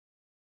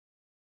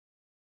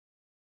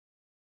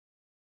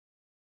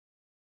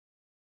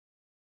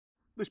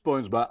This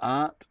poem's about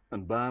art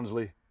and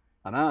Barnsley,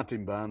 and art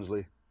in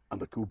Barnsley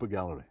and the Cooper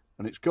Gallery,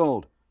 and it's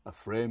called A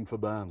Frame for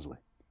Barnsley.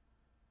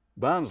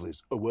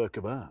 Barnsley's a work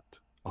of art.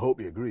 I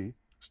hope you agree.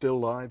 Still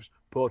lifes,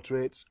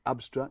 portraits,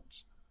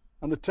 abstracts.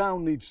 And the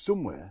town needs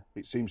somewhere,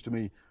 it seems to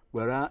me,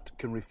 where art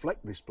can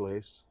reflect this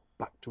place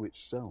back to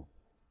itself.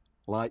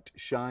 Light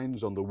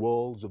shines on the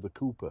walls of the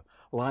Cooper.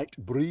 Light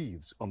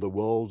breathes on the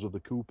walls of the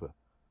Cooper.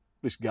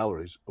 This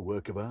gallery's a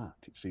work of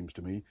art, it seems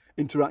to me.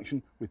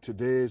 Interaction with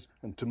today's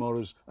and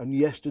tomorrow's and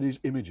yesterday's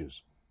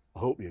images. I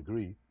hope you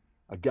agree.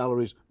 A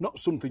gallery's not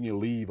something you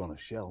leave on a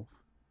shelf.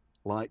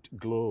 Light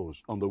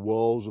glows on the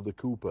walls of the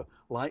Cooper.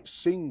 Light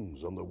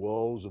sings on the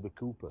walls of the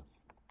Cooper.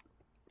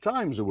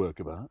 Time's a work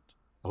of art.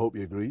 I hope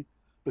you agree.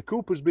 The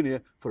Cooper's been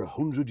here for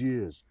 100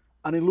 years.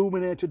 An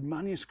illuminated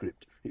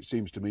manuscript, it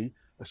seems to me.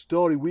 A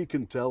story we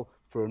can tell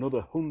for another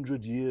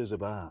 100 years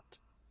of art.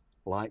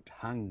 Light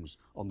hangs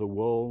on the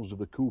walls of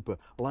the Cooper.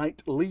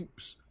 Light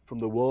leaps from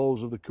the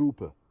walls of the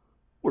Cooper.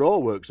 We're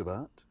all works of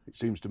art, it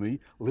seems to me.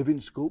 Living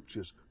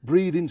sculptures,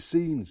 breathing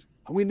scenes.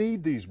 And we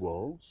need these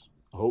walls.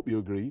 I hope you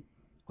agree.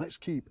 Let's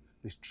keep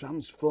this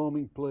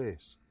transforming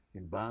place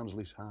in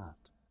Barnsley's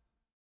heart.